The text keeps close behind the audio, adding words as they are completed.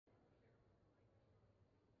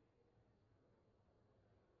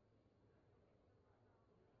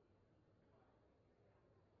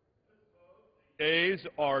Ayes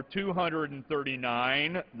are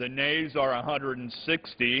 239. The nays are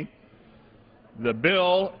 160. The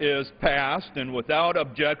bill is passed, and without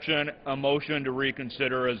objection, a motion to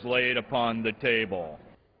reconsider is laid upon the table.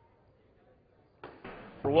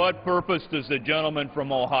 For what purpose does the gentleman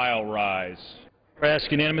from Ohio rise? I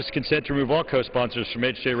ask unanimous consent to remove all co-sponsors from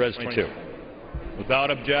HJ Res 22. Without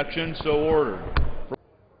objection, so ordered.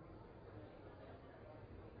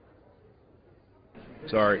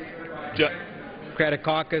 Sorry. Democratic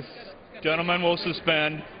Caucus. Gentlemen will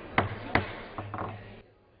suspend.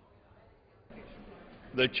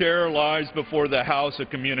 The chair lies before the House a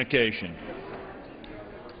communication.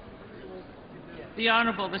 The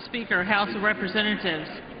Honorable, the Speaker, House of Representatives.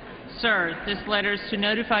 Sir, this letter is to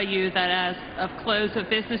notify you that as of close of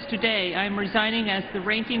business today, I am resigning as the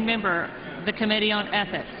ranking member of the Committee on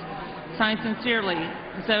Ethics. Signed sincerely,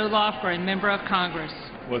 Zoe Lofgren, Member of Congress.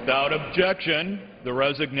 Without objection, the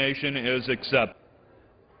resignation is accepted.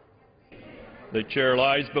 The chair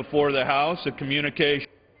lies before the House a communication.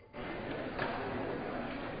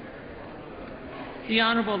 The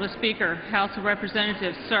Honorable, the Speaker, House of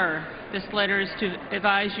Representatives. Sir, this letter is to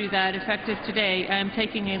advise you that effective today, I am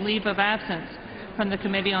taking a leave of absence from the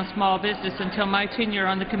Committee on Small Business until my tenure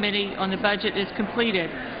on the Committee on the Budget is completed.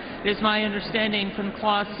 It is my understanding from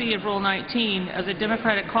Clause C of Rule 19 of the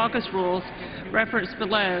Democratic Caucus rules referenced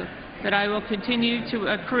below that I will continue to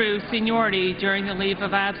accrue seniority during the leave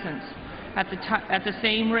of absence at the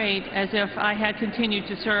same rate as if I had continued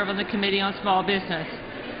to serve on the Committee on Small Business.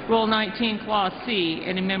 Rule 19, Clause C,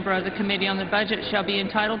 any member of the Committee on the Budget shall be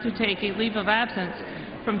entitled to take a leave of absence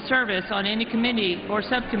from service on any committee or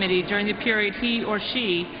subcommittee during the period he or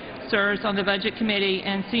she serves on the Budget Committee,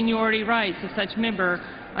 and seniority rights of such member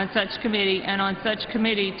on such committee and on such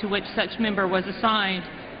committee to which such member was assigned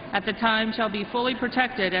at the time shall be fully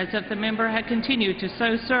protected as if the member had continued to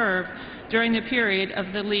so serve during the period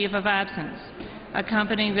of the leave of absence.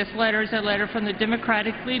 Accompanying this letter is a letter from the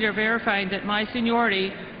Democratic leader verifying that my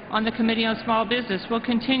seniority on the Committee on Small Business will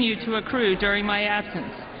continue to accrue during my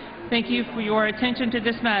absence. Thank you for your attention to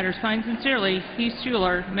this matter. Signed sincerely, Heath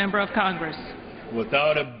Shuler, Member of Congress.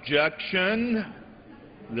 Without objection,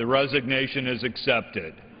 the resignation is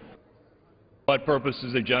accepted. For what purpose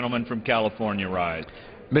does the gentleman from California rise?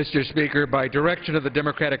 Mr. Speaker, by direction of the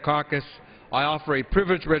Democratic Caucus, I offer a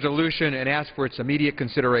privileged resolution and ask for its immediate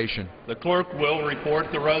consideration. The clerk will report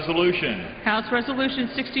the resolution. House Resolution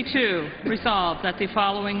 62, resolved that the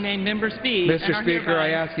following named members be Mr. Speaker, I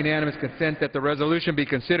ask unanimous consent that the resolution be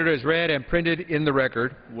considered as read and printed in the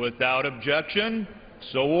record. Without objection,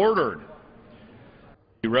 so ordered.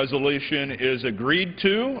 The resolution is agreed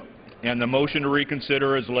to, and the motion to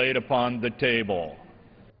reconsider is laid upon the table.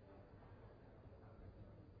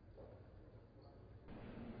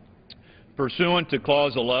 Pursuant to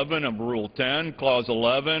Clause 11 of Rule 10, Clause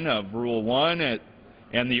 11 of Rule 1,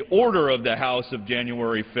 and the order of the House of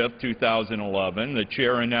January 5, 2011, the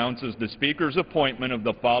Chair announces the Speaker's appointment of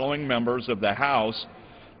the following members of the House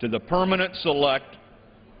to the Permanent Select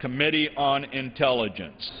Committee on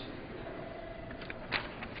Intelligence.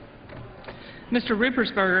 Mr.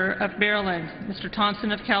 Ruppersberger of Maryland, Mr.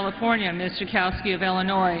 Thompson of California, Ms. Joukowsky of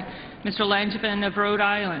Illinois, Mr. Langevin of Rhode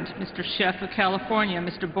Island, Mr. Schiff of California,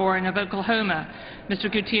 Mr. Boren of Oklahoma,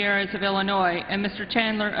 Mr. Gutierrez of Illinois, and Mr.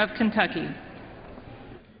 Chandler of Kentucky.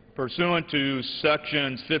 Pursuant to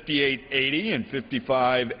Sections 5880 and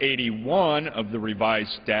 5581 of the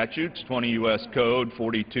revised statutes, 20 U.S. Code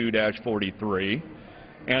 42-43,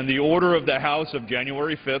 and the order of the House of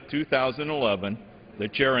January 5, 2011, the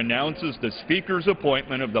Chair announces the Speaker's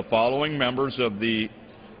appointment of the following members of the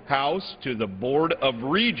House to the Board of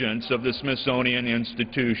Regents of the Smithsonian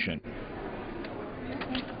Institution.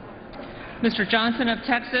 Mr. Johnson of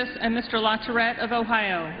Texas and Mr. LaTourette of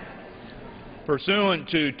Ohio. Pursuant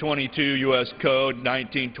to 22 U.S. Code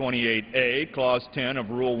 1928A, Clause 10 of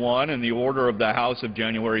Rule 1, and the order of the House of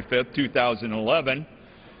January 5, 2011,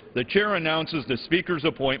 the Chair announces the Speaker's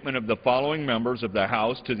appointment of the following members of the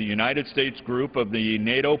House to the United States Group of the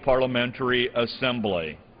NATO Parliamentary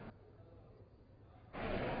Assembly.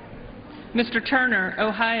 Mr. Turner,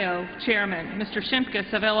 Ohio, Chairman. Mr.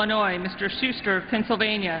 Shimkus of Illinois. Mr. Schuster of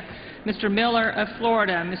Pennsylvania. Mr. Miller of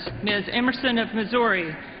Florida. Ms. Emerson of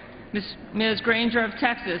Missouri. Ms. Granger of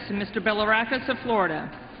Texas. And Mr. Bilirakis of Florida.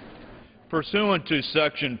 Pursuant to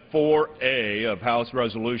Section 4A of House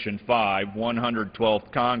Resolution 5, 112th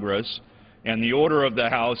Congress, and the order of the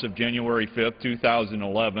House of January 5,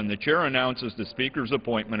 2011, the Chair announces the Speaker's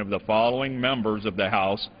appointment of the following members of the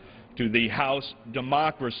House to the House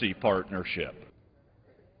Democracy Partnership.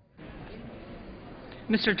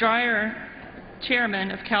 Mr. Dreyer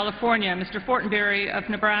Chairman of California, Mr. Fortenberry of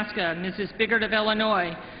Nebraska, Mrs. Biggert of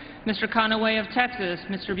Illinois, Mr. Conaway of Texas,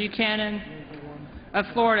 Mr. Buchanan of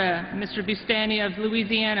Florida, Mr. Bustani of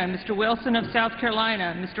Louisiana, Mr. Wilson of South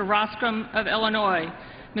Carolina, Mr. Rostrom of Illinois,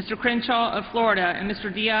 Mr. Crenshaw of Florida, and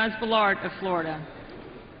Mr. Diaz-Balart of Florida.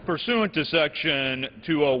 Pursuant to Section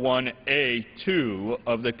 201A2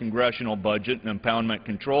 of the Congressional Budget and Impoundment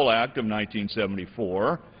Control Act of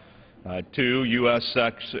 1974, 2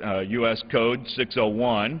 U.S. Code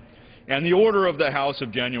 601, and the order of the House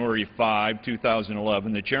of January 5,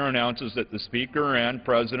 2011, the Chair announces that the Speaker and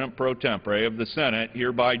President pro tempore of the Senate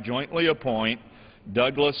hereby jointly appoint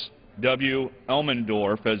Douglas W.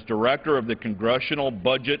 Elmendorf as Director of the Congressional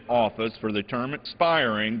Budget Office for the term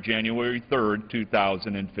expiring January 3,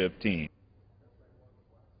 2015.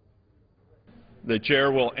 The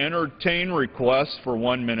Chair will entertain requests for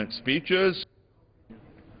one-minute speeches.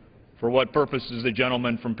 For what purpose does the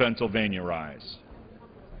gentleman from Pennsylvania rise?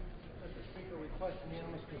 Mr. Speaker, request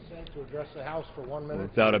unanimous consent to address the House for 1 minute.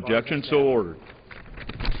 Without objection, so ordered.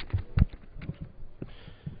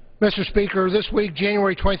 Mr. Speaker, this week,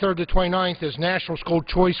 January 23rd to 29th, is National School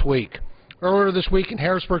Choice Week. Earlier this week in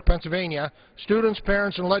Harrisburg, Pennsylvania, students,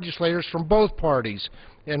 parents, and legislators from both parties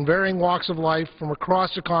in varying walks of life from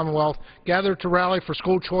across the Commonwealth gathered to rally for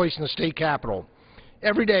school choice in the state capitol.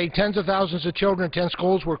 Every day, tens of thousands of children attend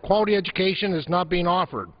schools where quality education is not being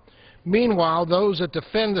offered. Meanwhile, those that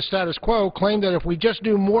defend the status quo claim that if we just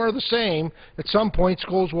do more of the same, at some point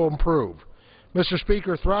schools will improve. Mr.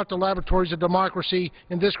 Speaker, throughout the laboratories of democracy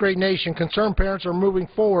in this great nation, concerned parents are moving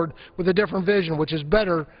forward with a different vision, which is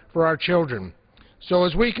better for our children. So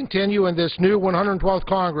as we continue in this new 112th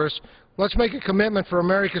Congress, let's make a commitment for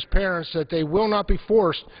America's parents that they will not be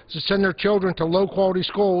forced to send their children to low-quality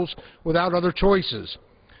schools without other choices.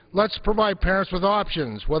 Let's provide parents with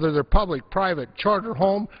options, whether they're public, private, charter,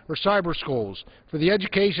 home, or cyber schools, for the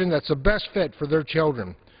education that's the best fit for their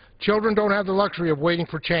children. Children don't have the luxury of waiting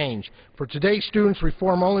for change. For today's students,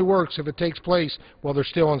 reform only works if it takes place while they're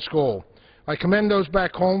still in school. I commend those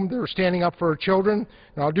back home that are standing up for our children,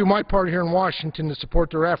 and I'll do my part here in Washington to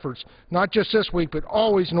support their efforts, not just this week, but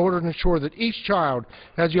always in order to ensure that each child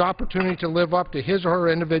has the opportunity to live up to his or her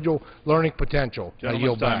individual learning potential. I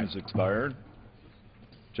yield back. Gentleman's time has expired.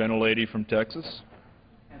 Gentlelady from Texas.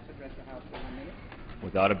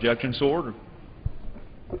 Without objection, so ordered.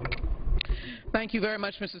 Thank you very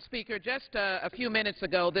much, Mr. Speaker. Just a few minutes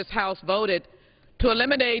ago, this House voted to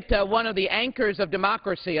eliminate one of the anchors of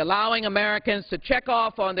democracy, allowing Americans to check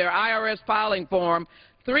off on their IRS filing form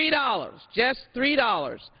 $3, just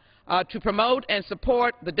 $3, to promote and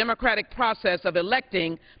support the democratic process of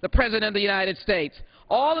electing the President of the United States,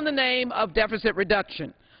 all in the name of deficit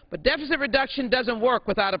reduction. But deficit reduction doesn't work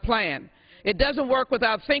without a plan. It doesn't work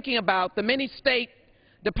without thinking about the many state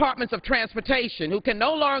departments of transportation who can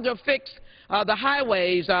no longer fix the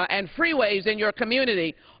highways and freeways in your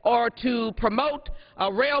community, or to promote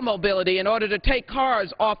rail mobility in order to take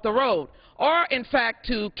cars off the road, or in fact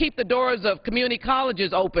to keep the doors of community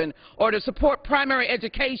colleges open, or to support primary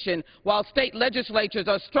education while state legislatures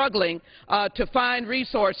are struggling to find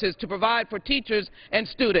resources to provide for teachers and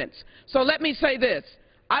students. So let me say this.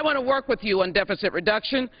 I want to work with you on deficit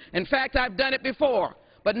reduction. In fact, I've done it before,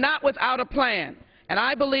 but not without a plan. And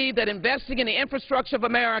I believe that investing in the infrastructure of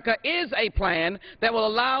America is a plan that will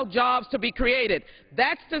allow jobs to be created.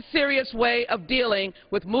 That's the serious way of dealing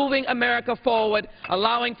with moving America forward,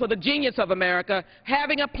 allowing for the genius of America,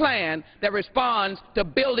 having a plan that responds to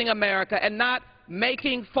building America and not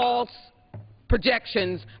making false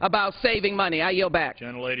projections about saving money. I yield back.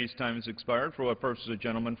 Gentlelady's time has expired. For what purpose does the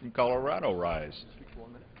gentleman from Colorado rise?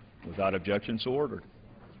 Without objection, so ordered.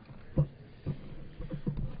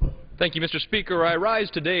 Thank you, Mr. Speaker. I rise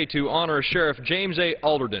today to honor Sheriff James A.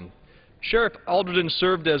 Alderden. Sheriff Alderden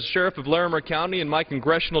served as Sheriff of Larimer County in my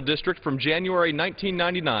congressional district from January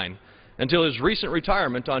 1999 until his recent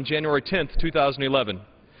retirement on January 10, 2011.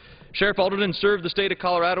 Sheriff Alderden served the state of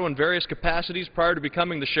Colorado in various capacities prior to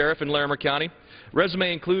becoming the sheriff in Larimer County.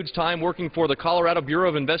 Resume includes time working for the Colorado Bureau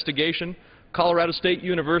of Investigation, Colorado State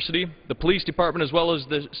University, the police department, as well as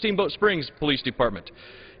the Steamboat Springs Police Department.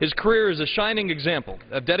 His career is a shining example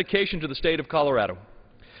of dedication to the state of Colorado.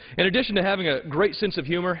 In addition to having a great sense of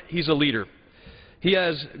humor, he's a leader. He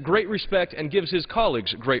has great respect and gives his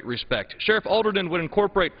colleagues great respect. Sheriff Alderden would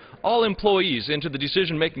incorporate all employees into the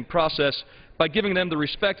decision-making process by giving them the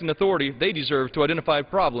respect and authority they deserve to identify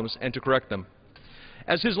problems and to correct them.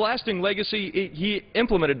 As his lasting legacy, he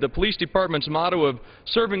implemented the police department's motto of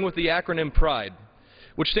serving with the acronym PRIDE,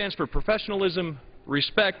 which stands for professionalism,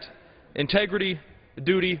 respect, integrity,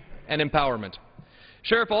 duty, and empowerment.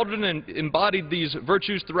 Sheriff Alderden embodied these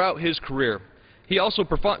virtues throughout his career. He also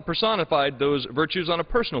personified those virtues on a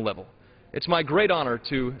personal level. It's my great honor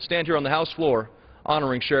to stand here on the House floor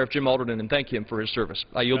honoring Sheriff Jim Alderden and thank him for his service.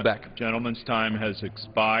 I yield back. Gentleman's time has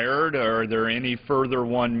expired. Are there any further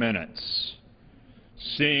 1 minutes?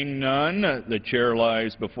 Seeing none, the chair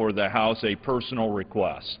lies before the House a personal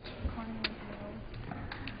request.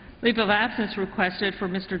 Leave of absence requested for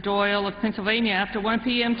Mr. Doyle of Pennsylvania after 1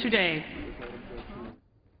 p.m. today.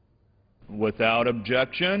 Without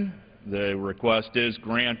objection, the request is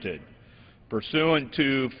granted. Pursuant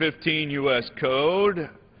to 15 U.S. Code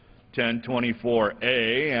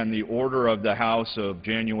 1024A and the order of the House of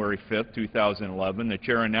January 5, 2011, the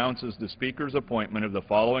Chair announces the Speaker's appointment of the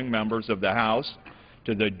following members of the House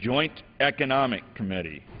to the Joint Economic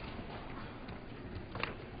Committee.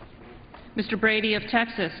 Mr. Brady of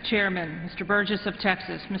Texas, Chairman. Mr. Burgess of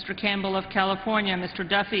Texas. Mr. Campbell of California. Mr.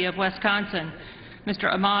 Duffy of Wisconsin. Mr.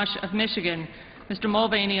 Amash of Michigan. Mr.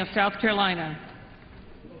 Mulvaney of South Carolina.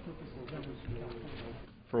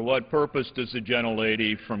 For what purpose does the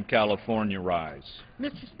gentlelady from California rise?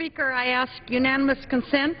 Mr. Speaker, I ask unanimous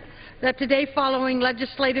consent that today, following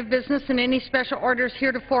legislative business and any special orders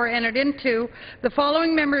heretofore entered into, the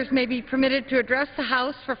following members may be permitted to address the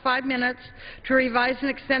House for 5 minutes to revise and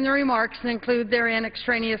extend their remarks and include therein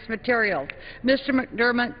extraneous material. Mr.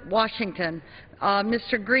 McDermott, Washington.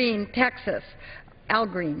 Mr. Green, Texas. Al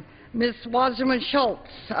Green. Ms. Wasserman Schultz,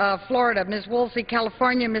 Florida. Ms. Woolsey,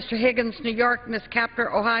 California. Mr. Higgins, New York. Ms.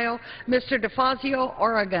 Capter, Ohio. Mr. DeFazio,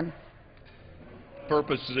 Oregon.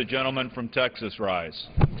 Purpose does the gentleman from Texas rise?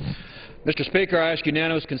 Mr. Speaker, I ask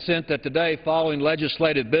unanimous consent that today, following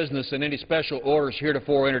legislative business and any special orders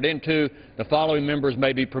heretofore entered into, the following members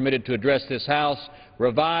may be permitted to address this House,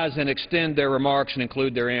 revise and extend their remarks, and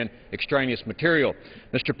include therein extraneous material.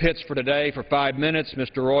 Mr. Pitts for today for 5 minutes,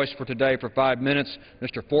 Mr. Royce for today for 5 minutes,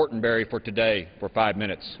 Mr. Fortenberry for today for 5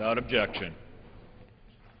 minutes. Without objection.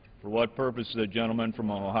 For what purpose does the gentleman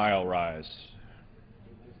from Ohio rise?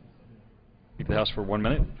 Speak to the House for 1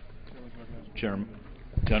 minute. Chairman.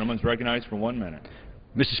 Gentleman's recognized for 1 minute.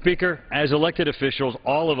 Mr. Speaker, as elected officials,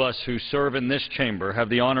 all of us who serve in this chamber have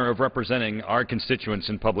the honor of representing our constituents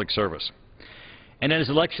in public service. And as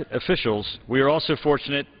elected officials, we are also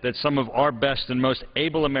fortunate that some of our best and most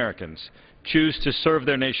able Americans choose to serve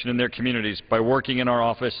their nation and their communities by working in our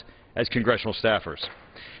office as congressional staffers.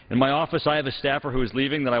 In my office, I have a staffer who is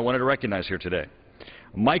leaving that I wanted to recognize here today.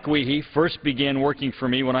 Mike Weehee first began working for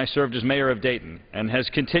me when I served as mayor of Dayton and has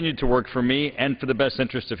continued to work for me and for the best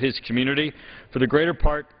interest of his community for the greater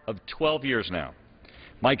part of 12 years now.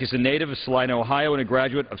 Mike is a native of Salina, Ohio, and a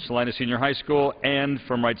graduate of Salina Senior High School and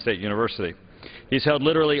from Wright State University. He's held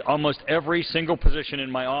literally almost every single position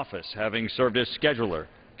in my office, having served as scheduler,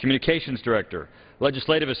 communications director,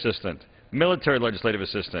 legislative assistant, military legislative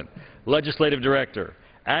assistant, legislative director,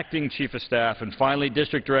 acting chief of staff, and finally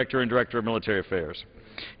district director and director of military affairs.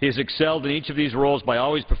 He has excelled in each of these roles by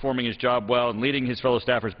always performing his job well and leading his fellow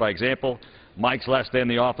staffers by example. Mike's last day in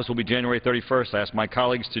the office will be January 31st. I ask my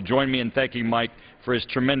colleagues to join me in thanking Mike for his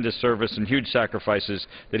tremendous service and huge sacrifices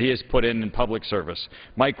that he has put in public service.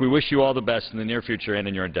 Mike, we wish you all the best in the near future and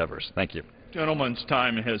in your endeavors. Thank you. Gentleman's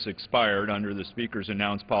time has expired under the Speaker's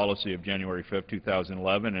announced policy of January 5,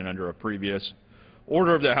 2011, and under a previous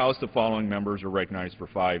order of the House, the following members are recognized for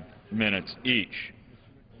 5 minutes each.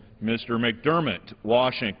 Mr. McDermott,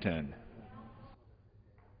 Washington.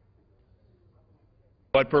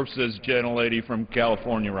 What purpose does the gentlelady from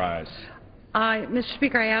California rise? Mr.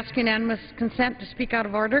 Speaker, I ask unanimous consent to speak out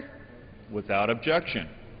of order. Without objection.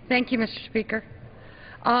 Thank you, Mr. Speaker.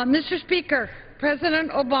 Mr. Speaker,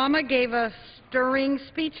 President Obama gave a stirring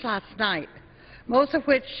speech last night, most of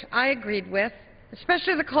which I agreed with,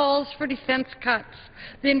 especially the calls for defense cuts,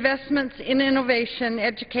 the investments in innovation,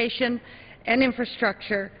 education, and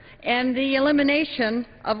infrastructure, and the elimination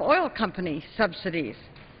of oil company subsidies.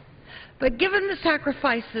 But given the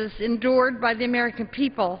sacrifices endured by the American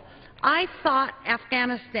people, I thought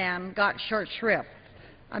Afghanistan got short shrift,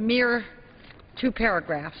 a mere 2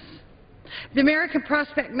 paragraphs. The American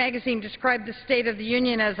Prospect magazine described the State of the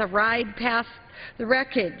Union as a ride past the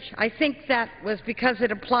wreckage. I think that was because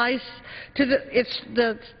it applies to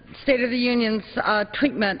the State of the Union's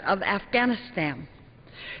treatment of Afghanistan.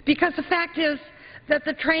 Because the fact is that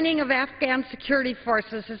the training of Afghan security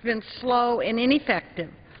forces has been slow and ineffective.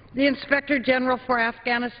 The Inspector General for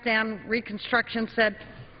Afghanistan Reconstruction said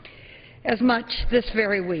as much this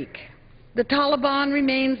very week. The Taliban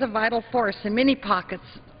remains a vital force in many pockets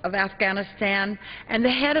of Afghanistan, and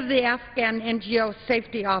the head of the Afghan NGO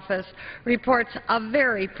Safety Office reports a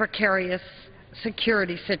very precarious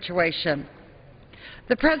security situation.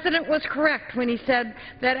 The President was correct when he said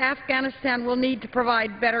that Afghanistan will need to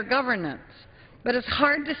provide better governance, But it's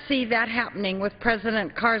hard to see that happening with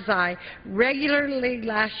President Karzai regularly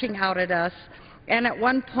lashing out at us and at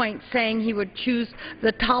one point saying he would choose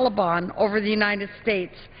the Taliban over the United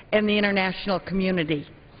States and the international community.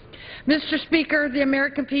 Mr. Speaker, the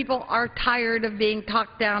American people are tired of being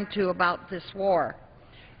talked down to about this war,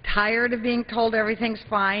 tired of being told everything's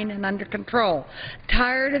fine and under control,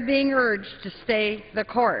 tired of being urged to stay the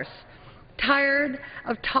course, tired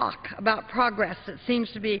of talk about progress that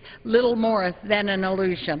seems to be little more than an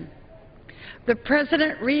illusion. The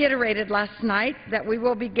President reiterated last night that we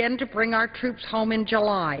will begin to bring our troops home in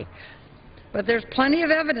July. But there's plenty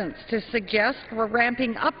of evidence to suggest we're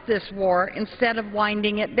ramping up this war instead of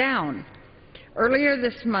winding it down. Earlier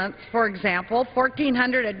this month, for example,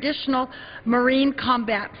 1,400 additional Marine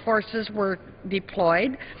combat forces were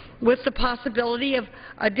deployed, with the possibility of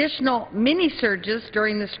additional mini-surges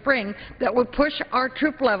during the spring that would push our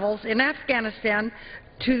troop levels in Afghanistan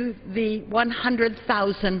to the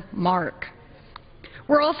 100,000 mark.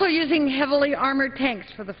 We're also using heavily armored tanks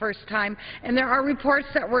for the first time, and there are reports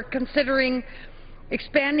that we're considering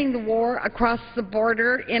expanding the war across the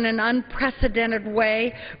border in an unprecedented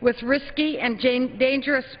way with risky and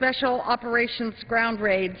dangerous special operations ground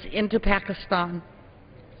raids into Pakistan.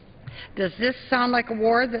 Does this sound like a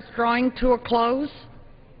war that's drawing to a close?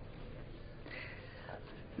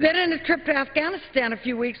 Then in a trip to Afghanistan a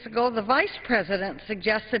few weeks ago, the Vice President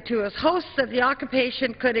suggested to his hosts that the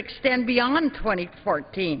occupation could extend beyond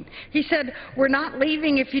 2014. He said, "We're not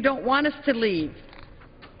leaving if you don't want us to leave."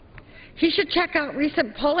 He should check out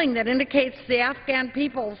recent polling that indicates the Afghan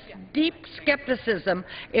people's deep skepticism,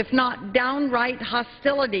 if not downright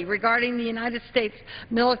hostility, regarding the United States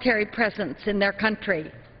military presence in their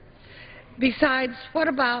country. Besides, what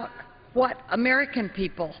about what American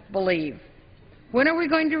people believe? When are we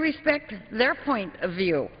going to respect their point of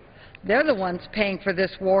view? They're the ones paying for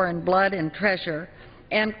this war in blood and treasure,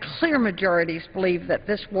 and clear majorities believe that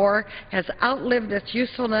this war has outlived its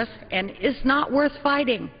usefulness and is not worth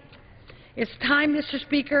fighting. It's time, Mr.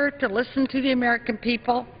 Speaker, to listen to the American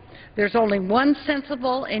people. There's only one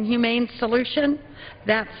sensible and humane solution.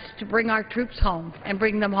 That's to bring our troops home, and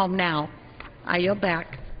bring them home now. I yield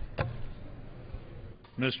back.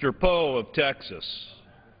 Mr. Poe of Texas.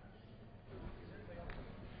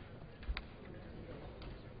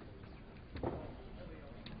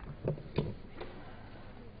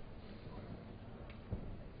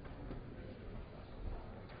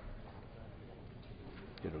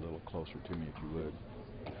 Get a little closer to me if you would.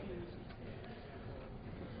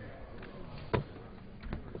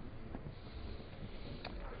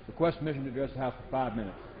 Request permission to address the House for 5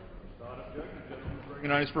 minutes.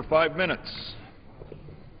 Recognized for 5 minutes.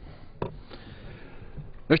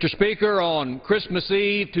 Mr. Speaker, on Christmas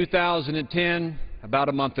Eve 2010, about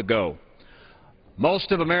a month ago,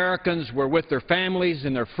 most of Americans were with their families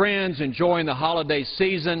and their friends enjoying the holiday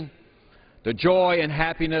season, the joy and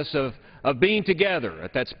happiness of being together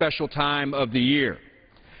at that special time of the year.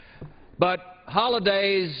 But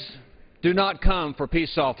holidays do not come for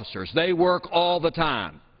peace officers. They work all the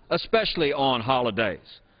time, especially on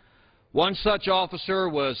holidays. One such officer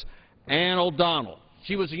was Ann O'Donnell.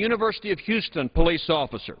 She was a University of Houston police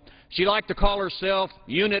officer. She liked to call herself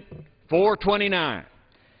Unit 429.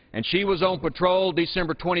 And she was on patrol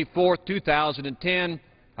December 24, 2010,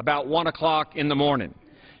 about 1 o'clock in the morning.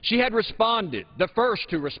 She had responded, the first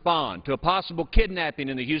to respond, to a possible kidnapping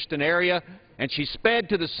in the Houston area, and she sped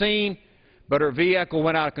to the scene, but her vehicle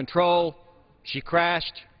went out of control. She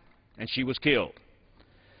crashed, and she was killed.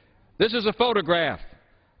 This is a photograph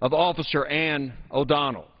of Officer Ann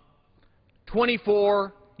O'Donnell,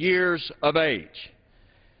 24 years of age.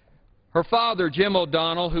 Her father, Jim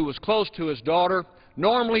O'Donnell, who was close to his daughter,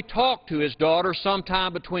 normally talked to his daughter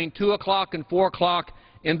sometime between 2 o'clock and 4 o'clock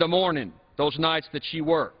in the morning, those nights that she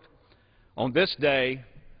worked. On this day,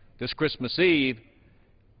 this Christmas Eve,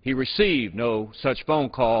 he received no such phone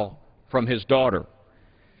call from his daughter.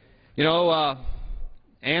 You know,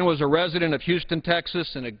 Ann was a resident of Houston,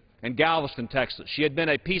 Texas, and Galveston, Texas. She had been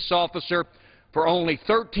a peace officer for only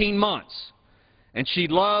 13 months, and she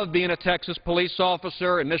loved being a Texas police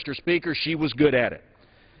officer, and Mr. Speaker, she was good at it.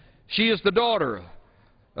 She is the daughter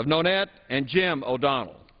of Nonette and Jim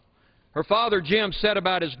O'Donnell. Her father, Jim, said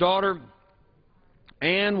about his daughter,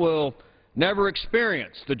 Ann will never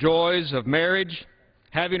experience the joys of marriage,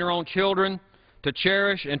 having her own children to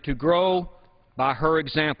cherish and to grow by her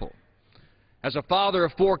example. As a father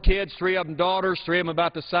of 4 kids, 3 of them daughters, 3 of them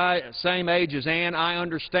about the same age as Ann, I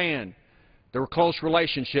understand the close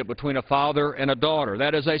relationship between a father and a daughter.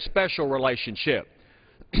 That is a special relationship.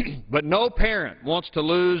 But no parent wants to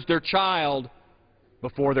lose their child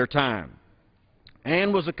before their time.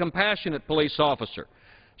 Ann was a compassionate police officer.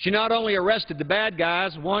 She not only arrested the bad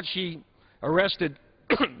guys, once she arrested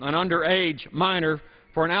an underage minor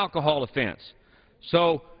for an alcohol offense.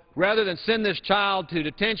 So rather than send this child to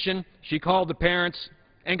detention, she called the parents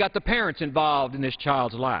and got the parents involved in this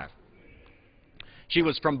child's life. She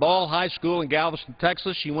was from Ball High School in Galveston,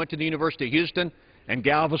 Texas. She went to the University of Houston and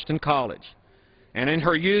Galveston College. And in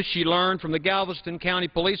her youth, she learned from the Galveston County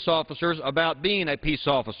police officers about being a peace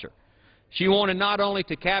officer. She wanted not only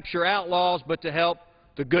to capture outlaws, but to help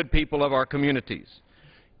the good people of our communities.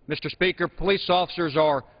 Mr. Speaker, police officers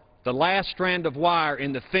are the last strand of wire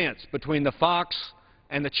in the fence between the fox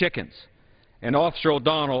and the chickens. And Officer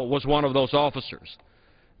O'Donnell was one of those officers.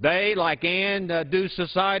 They, like Ann, do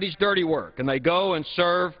society's dirty work, and they go and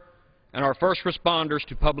serve and are first responders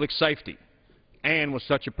to public safety. Ann was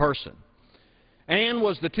such a person. Ann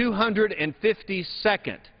was the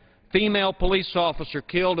 252nd female police officer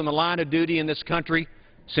killed in the line of duty in this country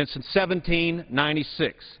since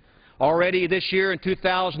 1796. Already this year in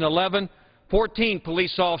 2011, 14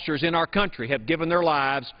 police officers in our country have given their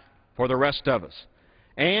lives for the rest of us.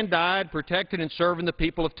 Ann died protecting and serving the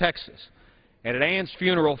people of Texas. And at Ann's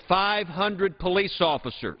funeral, 500 police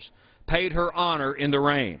officers paid her honor in the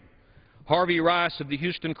rain. Harvey Rice of the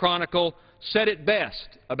Houston Chronicle said it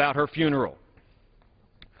best about her funeral.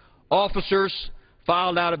 Officers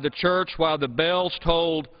filed out of the church while the bells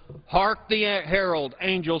tolled, "Hark the herald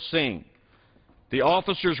angels sing." The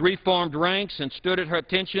officers reformed ranks and stood at her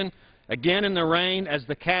attention again in the rain as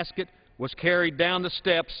the casket was carried down the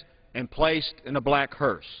steps and placed in a black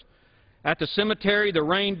hearse. At the cemetery, the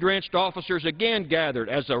rain-drenched officers again gathered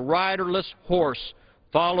as a riderless horse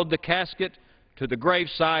followed the casket to the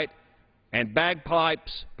gravesite and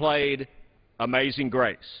bagpipes played Amazing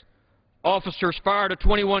Grace. Officers fired a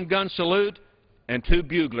 21-gun salute and 2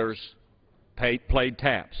 buglers played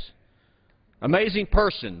taps. Amazing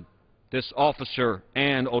person, this officer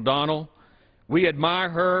Ann O'Donnell. We admire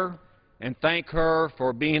her and thank her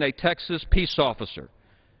for being a Texas peace officer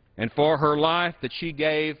and for her life that she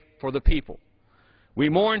gave for the people. We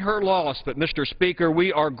mourn her loss, but, Mr. Speaker,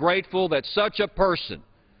 we are grateful that such a person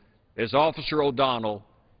as Officer O'Donnell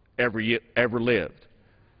ever lived.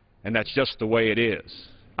 And that's just the way it is.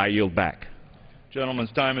 I yield back.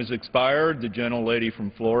 Gentleman's time has expired. The gentlelady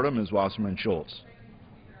from Florida, Ms. Wasserman Schultz.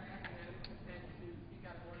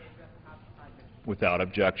 Without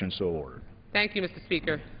objection, so ordered. Thank you, Mr.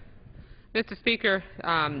 Speaker. Mr. Speaker,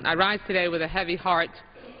 I rise today with a heavy heart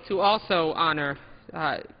to also honor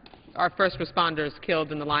our first responders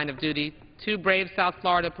killed in the line of duty. 2 brave South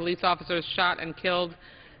Florida police officers shot and killed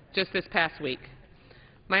just this past week.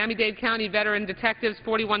 Miami-Dade County veteran detectives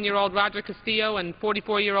 41-year-old Roger Castillo and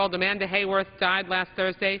 44-year-old Amanda Hayworth died last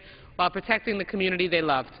Thursday while protecting the community they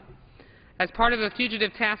loved. As part of a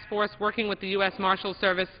fugitive task force working with the U.S. Marshals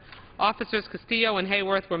Service, Officers Castillo and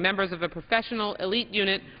Hayworth were members of a professional elite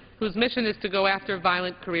unit whose mission is to go after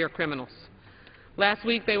violent career criminals. Last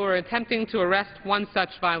week, they were attempting to arrest one such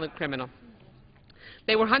violent criminal.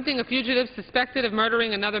 They were hunting a fugitive suspected of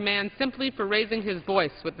murdering another man simply for raising his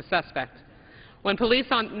voice with the suspect. When police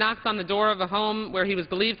knocked on the door of a home where he was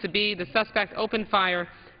believed to be, the suspect opened fire,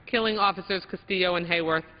 killing Officers Castillo and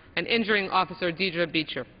Hayworth and injuring Officer Deidre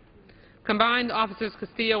Beecher. Combined, Officers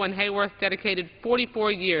Castillo and Hayworth dedicated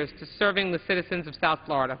 44 years to serving the citizens of South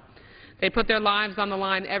Florida. They put their lives on the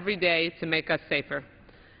line every day to make us safer.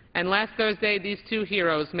 And last Thursday, these 2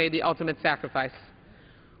 heroes made the ultimate sacrifice.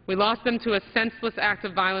 We lost them to a senseless act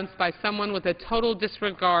of violence by someone with a total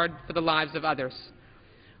disregard for the lives of others.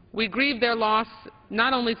 We grieve their loss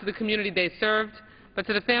not only to the community they served, but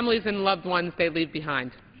to the families and loved ones they leave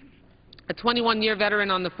behind. A 21-year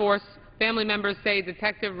veteran on the force, family members say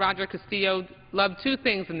Detective Roger Castillo loved 2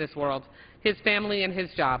 things in this world, his family and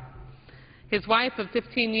his job. His wife of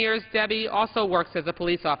 15 years, Debbie, also works as a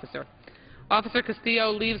police officer. Officer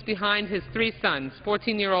Castillo leaves behind his 3 sons,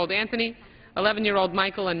 14-year-old Anthony, 11-year-old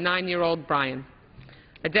Michael, and 9-year-old Brian.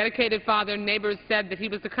 A dedicated father, neighbors said that he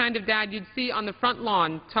was the kind of dad you'd see on the front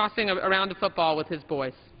lawn tossing around a football with his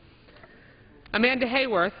boys. Amanda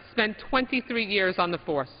Hayworth spent 23 years on the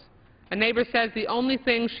force. A neighbor says the only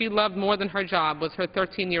thing she loved more than her job was her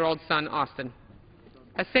 13-year-old son, Austin.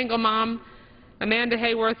 A single mom, Amanda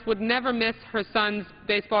Hayworth would never miss her son's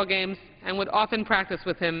baseball games and would often practice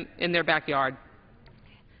with him in their backyard.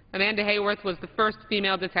 Amanda Hayworth was the first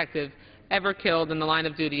female detective ever killed in the line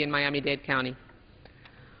of duty in Miami-Dade County.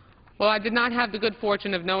 While I did not have the good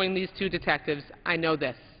fortune of knowing these 2 detectives, I know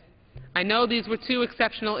this. I know these were 2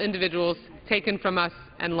 exceptional individuals taken from us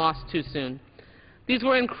and lost too soon. These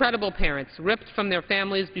were incredible parents, ripped from their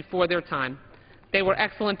families before their time. They were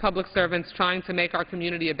excellent public servants trying to make our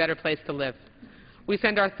community a better place to live. We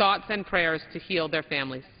send our thoughts and prayers to heal their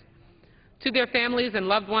families. To their families and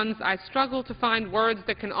loved ones, I struggle to find words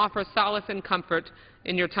that can offer solace and comfort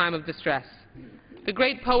in your time of distress. The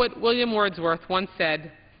great poet William Wordsworth once said,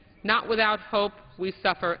 "Not without hope we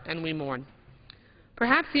suffer and we mourn."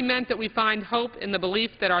 Perhaps he meant that we find hope in the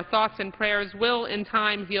belief that our thoughts and prayers will, in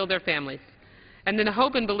time, heal their families, and in the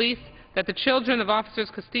hope and belief that the children of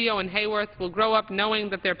Officers Castillo and Hayworth will grow up knowing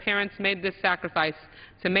that their parents made this sacrifice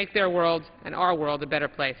to make their world and our world a better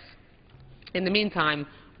place. In the meantime,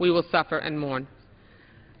 we will suffer and mourn.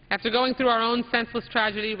 After going through our own senseless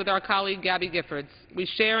tragedy with our colleague Gabby Giffords, we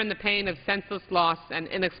share in the pain of senseless loss and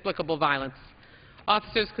inexplicable violence.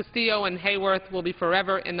 Officers Castillo and Hayworth will be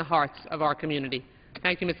forever in the hearts of our community.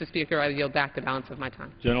 Thank you, Mr. Speaker. I yield back the balance of my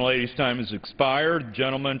time. Gentlelady's time has expired. The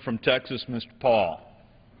gentleman from Texas, Mr. Paul.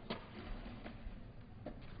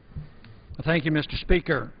 Thank you, Mr.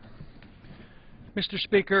 Speaker. Mr.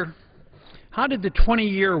 Speaker, how did the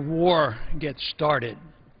 20-year war get started?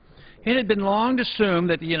 It had been long assumed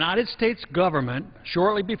that the United States government,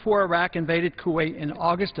 shortly before Iraq invaded Kuwait in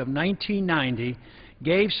August of 1990,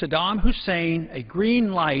 gave Saddam Hussein a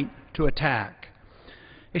green light to attack.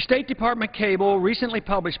 A State Department cable recently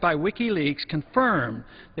published by WikiLeaks confirmed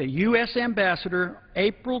that U.S. Ambassador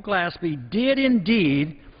April Glaspie did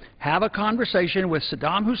indeed have a conversation with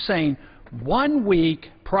Saddam Hussein 1 week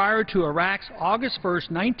prior to Iraq's August 1,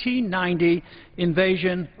 1990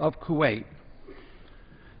 invasion of Kuwait.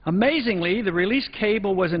 Amazingly, the released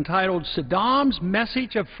cable was entitled Saddam's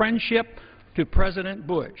Message of Friendship to President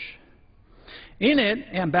Bush. In it,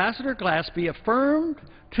 Ambassador Glaspie affirmed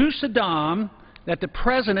to Saddam that the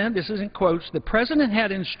President, this is in quotes, the President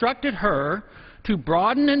had instructed her to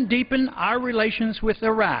broaden and deepen our relations with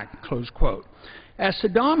Iraq, close quote. As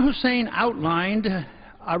Saddam Hussein outlined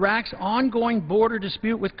Iraq's ongoing border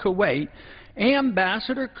dispute with Kuwait,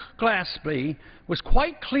 Ambassador Glaspie was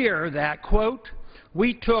quite clear that, quote,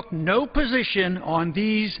 we took no position on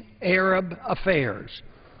these Arab affairs,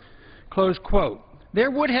 close quote.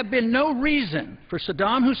 There would have been no reason for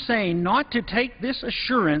Saddam Hussein not to take this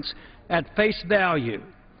assurance at face value.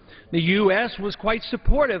 The U.S. was quite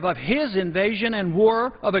supportive of his invasion and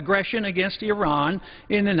war of aggression against Iran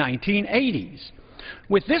in the 1980s.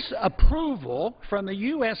 With this approval from the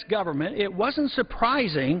U.S. government, it wasn't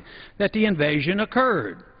surprising that the invasion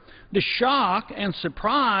occurred. The shock and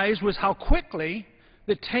surprise was how quickly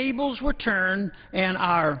the tables were turned and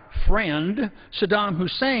our friend, Saddam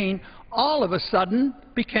Hussein, all of a sudden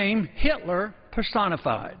became Hitler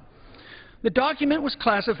personified. The document was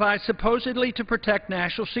classified supposedly to protect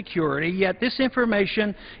national security, yet this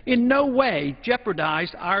information in no way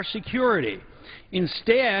jeopardized our security.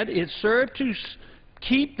 Instead, it served to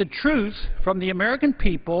keep the truth from the American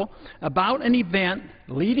people about an event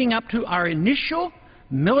leading up to our initial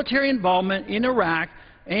military involvement in Iraq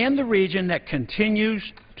and the region that continues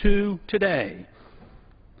to today.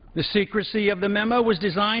 The secrecy of the memo was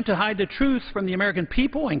designed to hide the truth from the American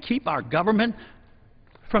people and keep our government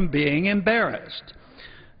from being embarrassed.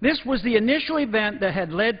 This was the initial event that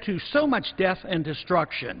had led to so much death and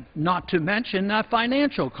destruction, not to mention the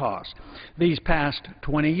financial cost these past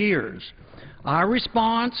 20 years. Our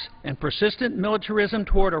response and persistent militarism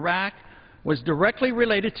toward Iraq was directly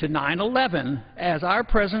related to 9/11, as our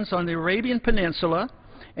presence on the Arabian Peninsula,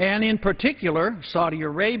 and in particular Saudi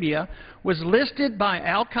Arabia, was listed by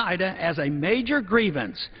al-Qaeda as a major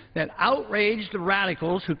grievance that outraged the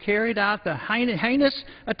radicals who carried out the heinous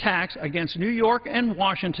attacks against New York and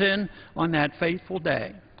Washington on that fateful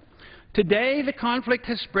day. Today, the conflict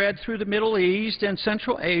has spread through the Middle East and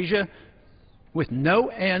Central Asia with no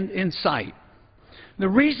end in sight. The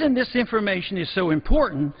reason this information is so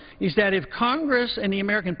important is that if Congress and the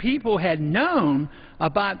American people had known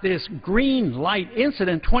about this green light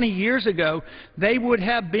incident 20 years ago, they would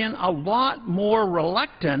have been a lot more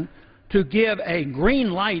reluctant to give a green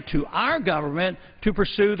light to our government to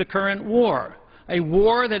pursue the current war, a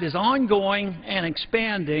war that is ongoing and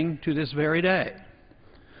expanding to this very day.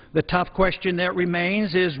 The tough question that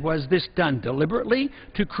remains is, was this done deliberately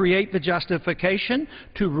to create the justification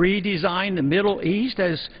to redesign the Middle East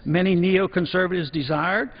as many neoconservatives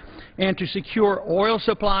desired and to secure oil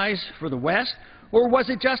supplies for the West? Or was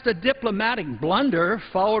it just a diplomatic blunder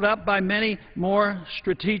followed up by many more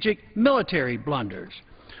strategic military blunders?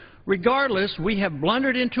 Regardless, we have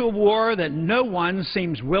blundered into a war that no one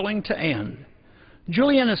seems willing to end.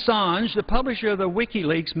 Julian Assange, the publisher of the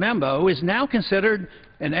WikiLeaks memo, is now considered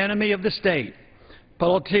an enemy of the state.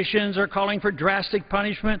 Politicians are calling for drastic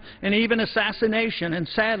punishment and even assassination, and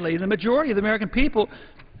sadly, the majority of the American people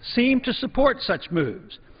seem to support such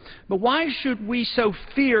moves. But why should we so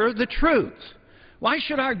fear the truth? Why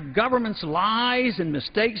should our government's lies and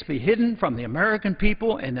mistakes be hidden from the American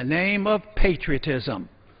people in the name of patriotism?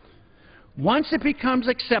 Once it becomes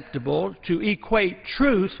acceptable to equate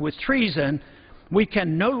truth with treason, we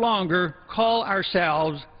can no longer call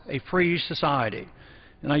ourselves a free society.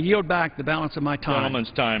 And I yield back the balance of my time.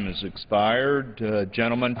 Gentleman's time has expired.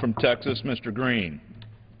 Gentleman from Texas, Mr. Green.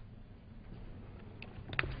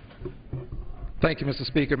 Thank you, Mr.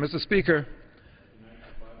 Speaker. Mr. Speaker,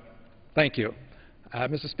 thank you.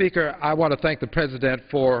 Mr. Speaker, I want to thank the President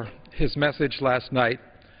for his message last night,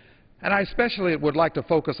 and I especially would like to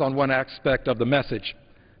focus on one aspect of the message.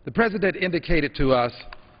 The President indicated to us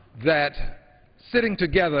that sitting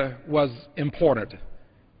together was important.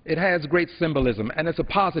 It has great symbolism, and it's a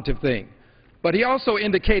positive thing. But he also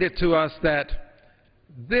indicated to us that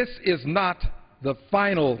this is not the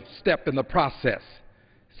final step in the process.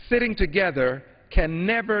 Sitting together can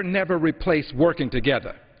never replace working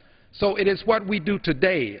together. So it is what we do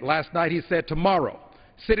today. Last night he said tomorrow.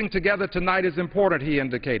 Sitting together tonight is important, he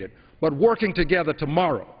indicated, but working together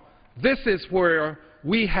tomorrow. This is where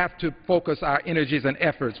we have to focus our energies and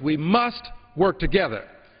efforts. We must work together.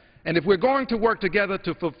 And if we're going to work together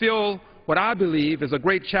to fulfill what I believe is a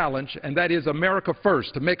great challenge, and that is America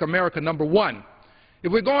first, to make America number one.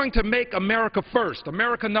 If we're going to make America first,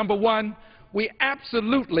 America number one, we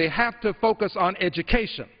absolutely have to focus on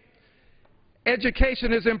education.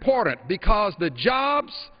 Education is important because the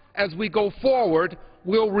jobs as we go forward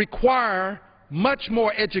will require much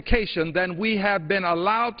more education than we have been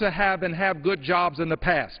allowed to have and have good jobs in the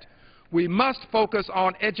past. We must focus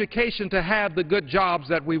on education to have the good jobs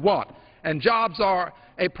that we want, and jobs are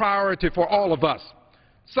a priority for all of us.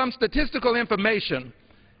 Some statistical information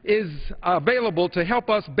is available to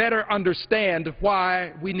help us better understand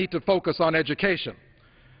why we need to focus on education.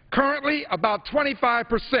 Currently, about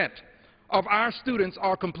 25% of our students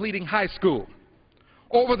are completing high school.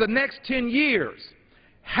 Over the next 10 years,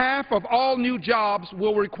 half of all new jobs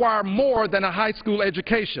will require more than a high school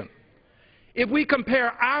education. If we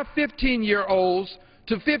compare our 15-year-olds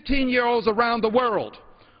to 15-year-olds around the world,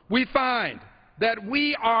 we find that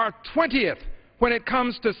we are 20th when it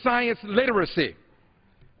comes to science literacy.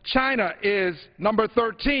 China is number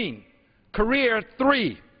 13, Korea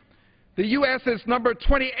 3. The U.S. is number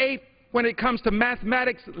 28 when it comes to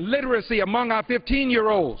mathematics literacy among our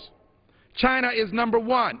 15-year-olds. China is number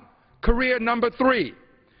 1, Korea number 3.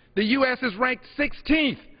 The U.S. is ranked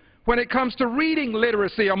 16th when it comes to reading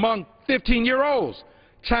literacy among 15-year-olds.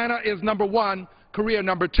 China is number 1, Korea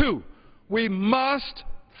number 2. We must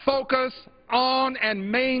focus on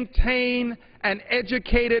and maintain an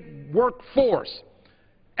educated workforce.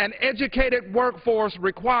 An educated workforce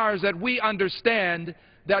requires that we understand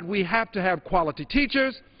that we have to have quality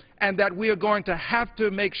teachers and that we are going to have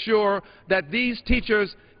to make sure that these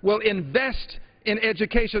teachers will invest in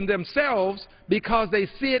education themselves because they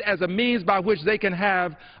see it as a means by which they can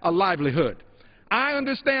have a livelihood. I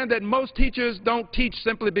understand that most teachers don't teach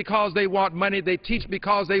simply because they want money. They teach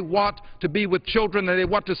because they want to be with children and they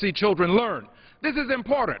want to see children learn. This is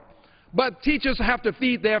important. But teachers have to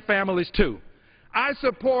feed their families too. I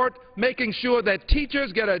support making sure that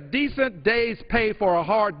teachers get a decent day's pay for a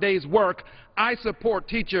hard day's work. I support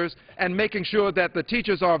teachers and making sure that the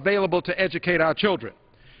teachers are available to educate our children.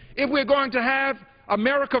 If we're going to have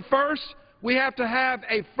America first, we have to have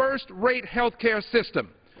a first-rate health care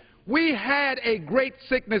system. We had a great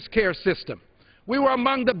sickness care system. We were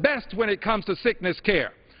among the best when it comes to sickness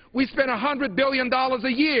care. We spent $100 billion a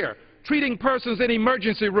year treating persons in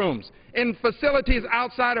emergency rooms, in facilities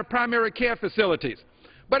outside of primary care facilities.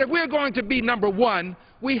 But if we're going to be number one,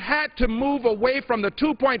 we had to move away from the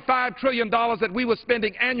 $2.5 trillion that we were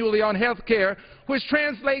spending annually on health care, which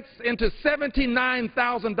translates into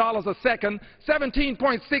 $79,000 a second,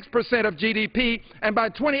 17.6% of GDP, and by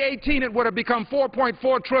 2018 it would have become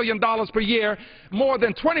 $4.4 trillion per year, more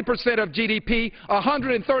than 20% of GDP,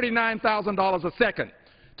 $139,000 a second.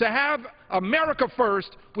 To have America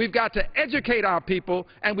first, we've got to educate our people,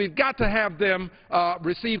 and we've got to have them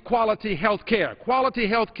receive quality health care. Quality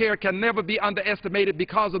health care can never be underestimated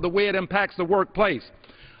because of the way it impacts the workplace.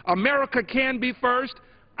 America can be first.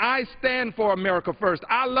 I stand for America first.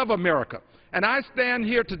 I love America. And I stand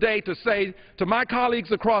here today to say to my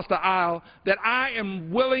colleagues across the aisle that I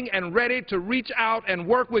am willing and ready to reach out and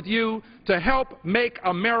work with you to help make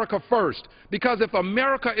America first. Because if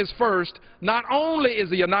America is first, not only is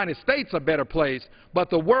the United States a better place, but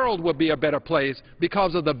the world will be a better place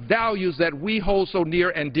because of the values that we hold so near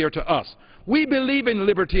and dear to us. We believe in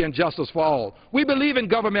liberty and justice for all. We believe in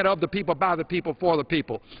government of the people, by the people, for the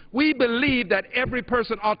people. We believe that every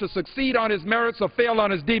person ought to succeed on his merits or fail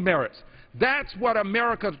on his demerits. That's what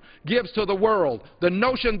America gives to the world, the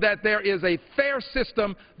notion that there is a fair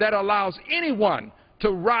system that allows anyone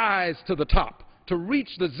to rise to the top, to reach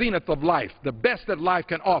the zenith of life, the best that life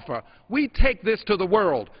can offer. We take this to the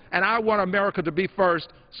world, and I want America to be first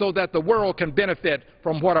so that the world can benefit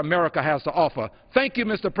from what America has to offer. Thank you,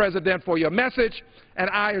 Mr. President, for your message, and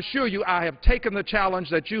I assure you I have taken the challenge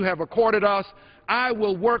that you have accorded us. I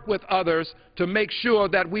will work with others to make sure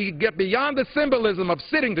that we get beyond the symbolism of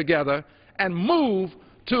sitting together and move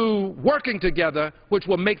to working together, which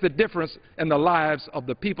will make the difference in the lives of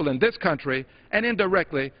the people in this country and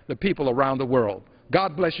indirectly the people around the world.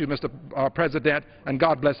 God bless you, Mr. President, and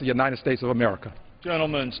God bless the United States of America.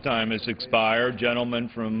 Gentleman's time has expired. Gentleman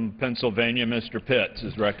from Pennsylvania, Mr. Pitts,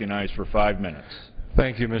 is recognized for 5 minutes.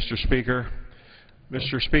 Thank you, Mr. Speaker.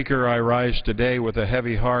 Mr. Speaker, I rise today with a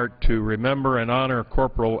heavy heart to remember and honor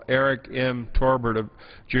Corporal Eric M. Torbert,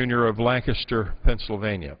 Jr. of Lancaster,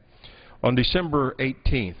 Pennsylvania. On December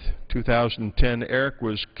 18, 2010, Eric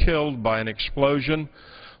was killed by an explosion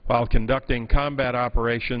while conducting combat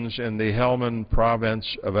operations in the Helmand province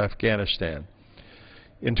of Afghanistan.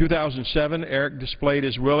 In 2007, Eric displayed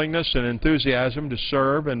his willingness and enthusiasm to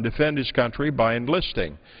serve and defend his country by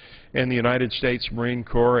enlisting in the United States Marine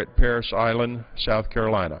Corps at Parris Island, South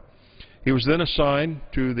Carolina. He was then assigned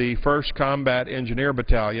to the 1st Combat Engineer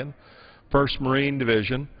Battalion, 1st Marine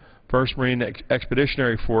Division, 1st Marine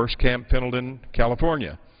Expeditionary Force, Camp Pendleton,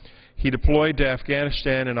 California. He deployed to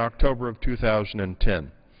Afghanistan in October of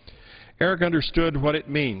 2010. Eric understood what it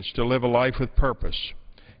means to live a life with purpose.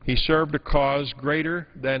 He served a cause greater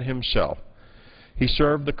than himself. He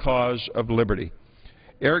served the cause of liberty.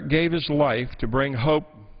 Eric gave his life to bring hope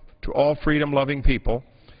to all freedom-loving people,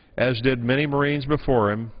 as did many Marines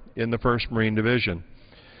before him in the 1st Marine Division.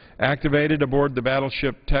 Activated aboard the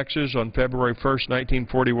battleship Texas on February 1,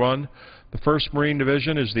 1941, the 1st Marine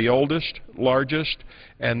Division is the oldest, largest,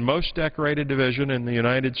 and most decorated division in the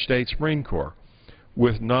United States Marine Corps,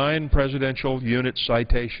 with 9 Presidential Unit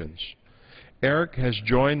citations. Eric has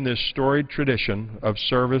joined this storied tradition of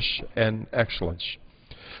service and excellence.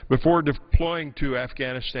 Before deploying to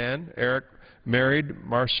Afghanistan, Eric married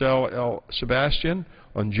Marcel L. Sebastian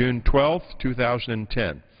on June 12,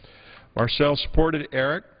 2010. Marcel supported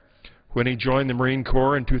Eric when he joined the Marine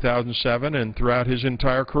Corps in 2007 and throughout his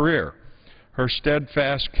entire career. Her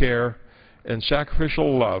steadfast care and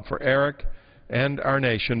sacrificial love for Eric and our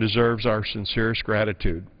nation deserves our sincerest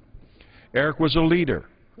gratitude. Eric was a leader.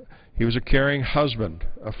 He was a caring husband,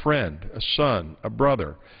 a friend, a son, a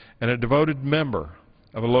brother, and a devoted member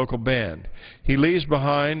of a local band. He leaves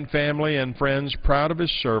behind family and friends proud of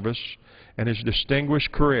his service and his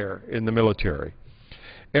distinguished career in the military.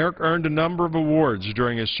 Eric earned a number of awards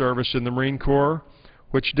during his service in the Marine Corps,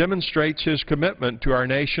 which demonstrates his commitment to our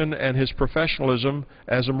nation and his professionalism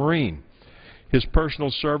as a Marine. His personal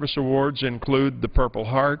service awards include the Purple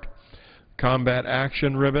Heart, Combat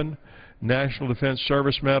Action Ribbon, National Defense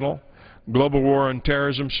Service Medal, Global War on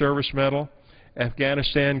Terrorism Service Medal,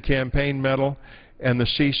 Afghanistan Campaign Medal, and the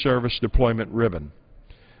Sea Service Deployment Ribbon.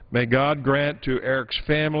 May God grant to Eric's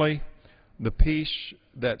family the peace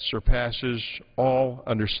that surpasses all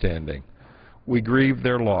understanding. We grieve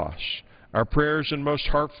their loss. Our prayers and most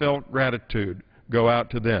heartfelt gratitude go out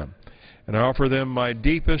to them, and I offer them my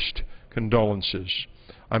deepest condolences.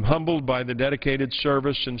 I'm humbled by the dedicated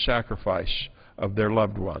service and sacrifice of their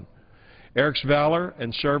loved one. Eric's valor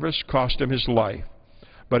and service cost him his life,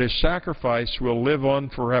 but his sacrifice will live on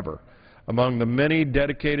forever among the many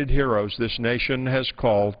dedicated heroes this nation has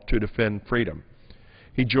called to defend freedom.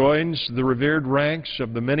 He joins the revered ranks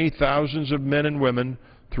of the many thousands of men and women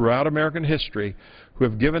throughout American history who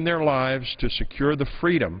have given their lives to secure the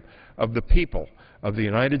freedom of the people of the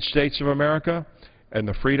United States of America and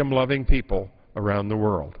the freedom-loving people around the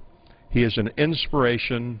world. He is an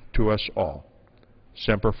inspiration to us all.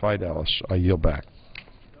 Semper Fidelis. I yield back.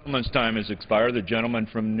 The gentleman's time has expired. The gentleman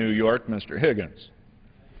from New York, Mr. Higgins,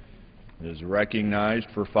 is recognized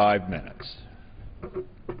for 5 minutes.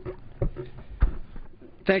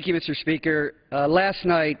 Thank you, Mr. Speaker. Last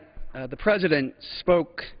night, the President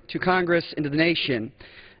spoke to Congress and to the nation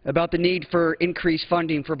about the need for increased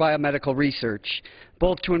funding for biomedical research,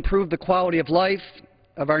 both to improve the quality of life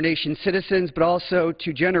of our nation's citizens, but also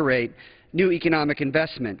to generate new economic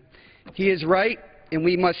investment. He is right, and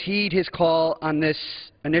we must heed his call on this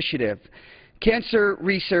initiative. Cancer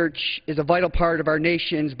research is a vital part of our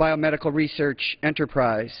nation's biomedical research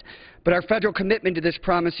enterprise, but our federal commitment to this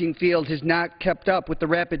promising field has not kept up with the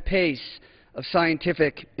rapid pace of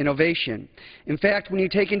scientific innovation. In fact, when you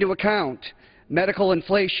take into account medical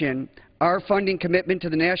inflation, our funding commitment to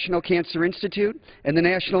the National Cancer Institute and the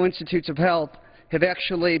National Institutes of Health have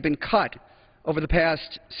actually been cut over the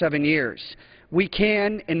past 7 years. We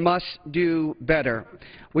can and must do better.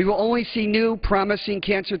 We will only see new promising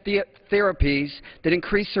cancer therapies that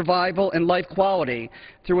increase survival and life quality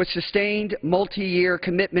through a sustained multi-year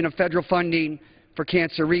commitment of federal funding for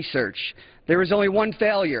cancer research. There is only one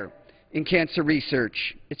failure in cancer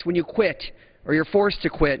research. It's when you quit or you're forced to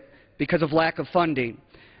quit because of lack of funding.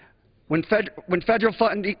 When federal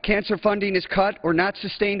cancer funding is cut or not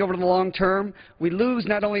sustained over the long term, we lose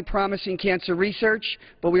not only promising cancer research,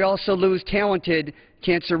 but we also lose talented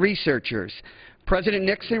cancer researchers. President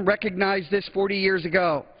Nixon recognized this 40 years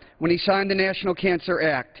ago when he signed the National Cancer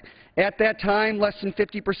Act. At that time, less than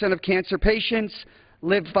 50% of cancer patients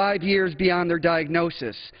lived 5 years beyond their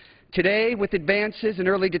diagnosis. Today, with advances in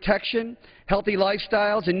early detection, healthy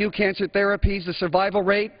lifestyles, and new cancer therapies, the survival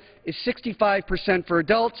rate is 65% for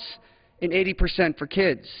adults and 80% for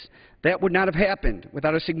kids. That would not have happened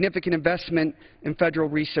without a significant investment in federal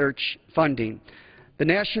research funding. The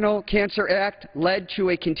National Cancer Act led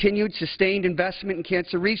to a continued sustained investment in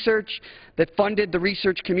cancer research that funded the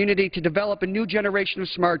research community to develop a new generation of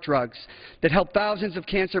smart drugs that help thousands of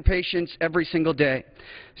cancer patients every single day.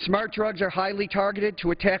 Smart drugs are highly targeted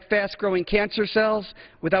to attack fast-growing cancer cells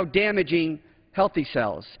without damaging healthy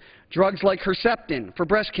cells. Drugs like Herceptin for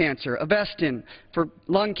breast cancer, Avastin for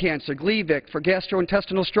lung cancer, Gleevec for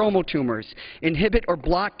gastrointestinal stromal tumors inhibit or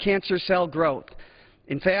block cancer cell growth.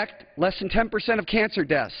 In fact, less than 10% of cancer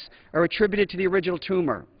deaths are attributed to the original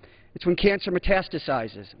tumor. It's when cancer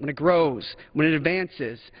metastasizes, when it grows, when it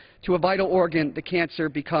advances to a vital organ, the cancer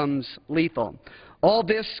becomes lethal. All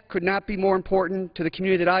this could not be more important to the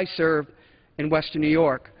community that I serve in Western New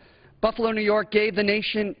York. Buffalo, New York gave the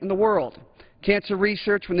nation and the world cancer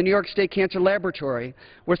research when the New York State Cancer Laboratory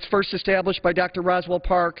was first established by Dr. Roswell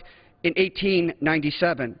Park in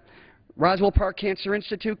 1897. Roswell Park Cancer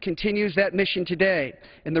Institute continues that mission today,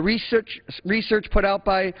 and the research put out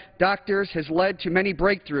by doctors has led to many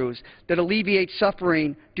breakthroughs that alleviate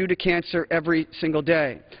suffering due to cancer every single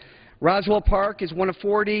day. Roswell Park is one of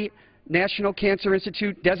 40 National Cancer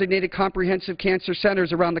Institute designated comprehensive cancer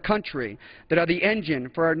centers around the country that are the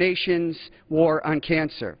engine for our nation's war on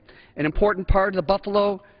cancer. An important part of the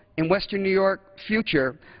Buffalo and Western New York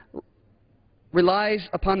future relies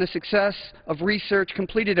upon the success of research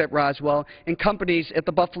completed at Roswell and companies at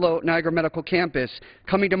the Buffalo Niagara Medical Campus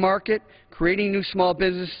coming to market, creating new small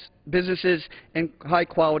businesses and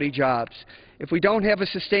high-quality jobs. If we don't have a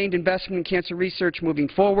sustained investment in cancer research moving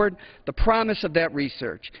forward, the promise of that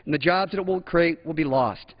research and the jobs that it will create will be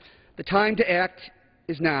lost. The time to act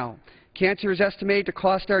is now. Cancer is estimated to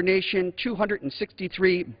cost our nation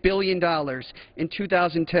 $263 billion in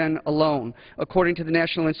 2010 alone, according to the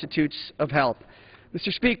National Institutes of Health.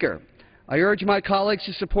 Mr. Speaker, I urge my colleagues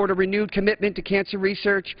to support a renewed commitment to cancer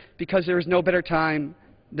research because there is no better time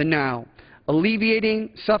than now.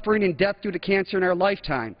 Alleviating suffering and death due to cancer in our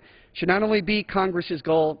lifetime should not only be Congress's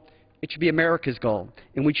goal, it should be America's goal,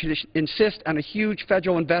 and we should insist on a huge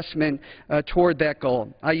federal investment toward that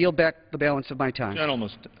goal. I yield back the balance of my time. The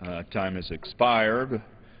gentleman's time has expired.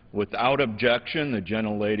 Without objection, the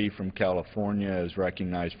gentlelady from California is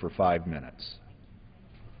recognized for 5 minutes.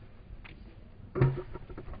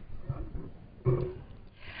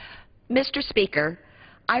 Mr. Speaker,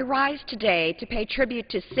 I rise today to pay tribute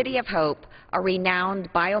to City of Hope, a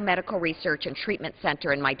renowned biomedical research and treatment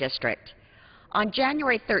center in my district. On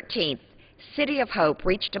January 13th, City of Hope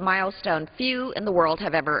reached a milestone few in the world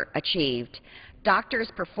have ever achieved. Doctors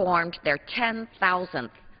performed their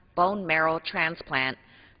 10,000th bone marrow transplant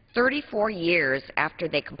 34 years after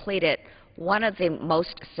they completed one of the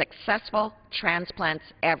most successful transplants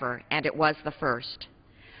ever, and it was the first.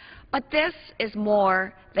 But this is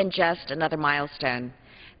more than just another milestone.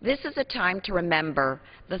 This is a time to remember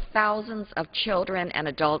the thousands of children and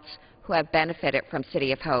adults who have benefited from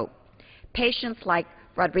City of Hope. Patients like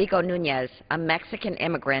Rodrigo Nunez, a Mexican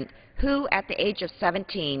immigrant who, at the age of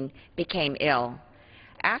 17, became ill.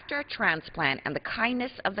 After a transplant and the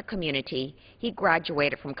kindness of the community, he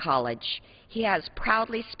graduated from college. He has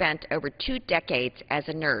proudly spent over 2 decades as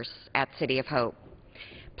a nurse at City of Hope.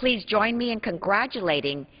 Please join me in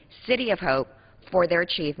congratulating City of Hope for their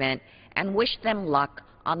achievement and wish them luck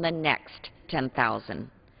on the next 10,000.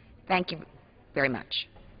 Thank you very much.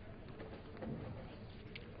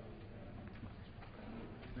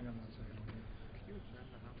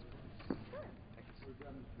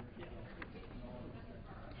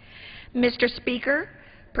 Mr. Speaker,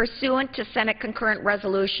 pursuant to Senate Concurrent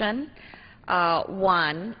Resolution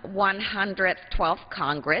 112th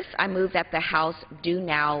Congress, I move that the House do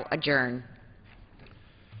now adjourn.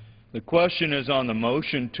 The question is on the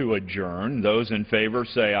motion to adjourn. Those in favor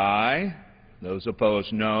say aye. Those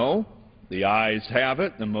opposed, no. The ayes have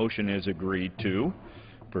it. The motion is agreed to.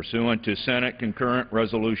 Pursuant to Senate Concurrent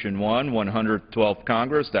Resolution 1, 112th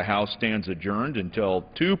Congress, the House stands adjourned until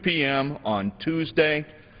 2 p.m. on Tuesday,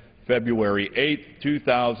 February 8,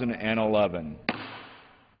 2011.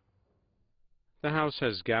 The House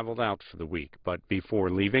has gavelled out for the week, but before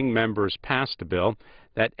leaving, members passed a bill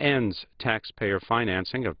that ends taxpayer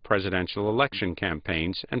financing of presidential election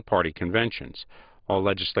campaigns and party conventions. All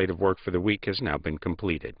legislative work for the week has now been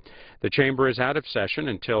completed. The Chamber is out of session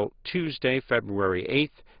until Tuesday, February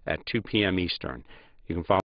 8th at 2 p.m. Eastern. You can follow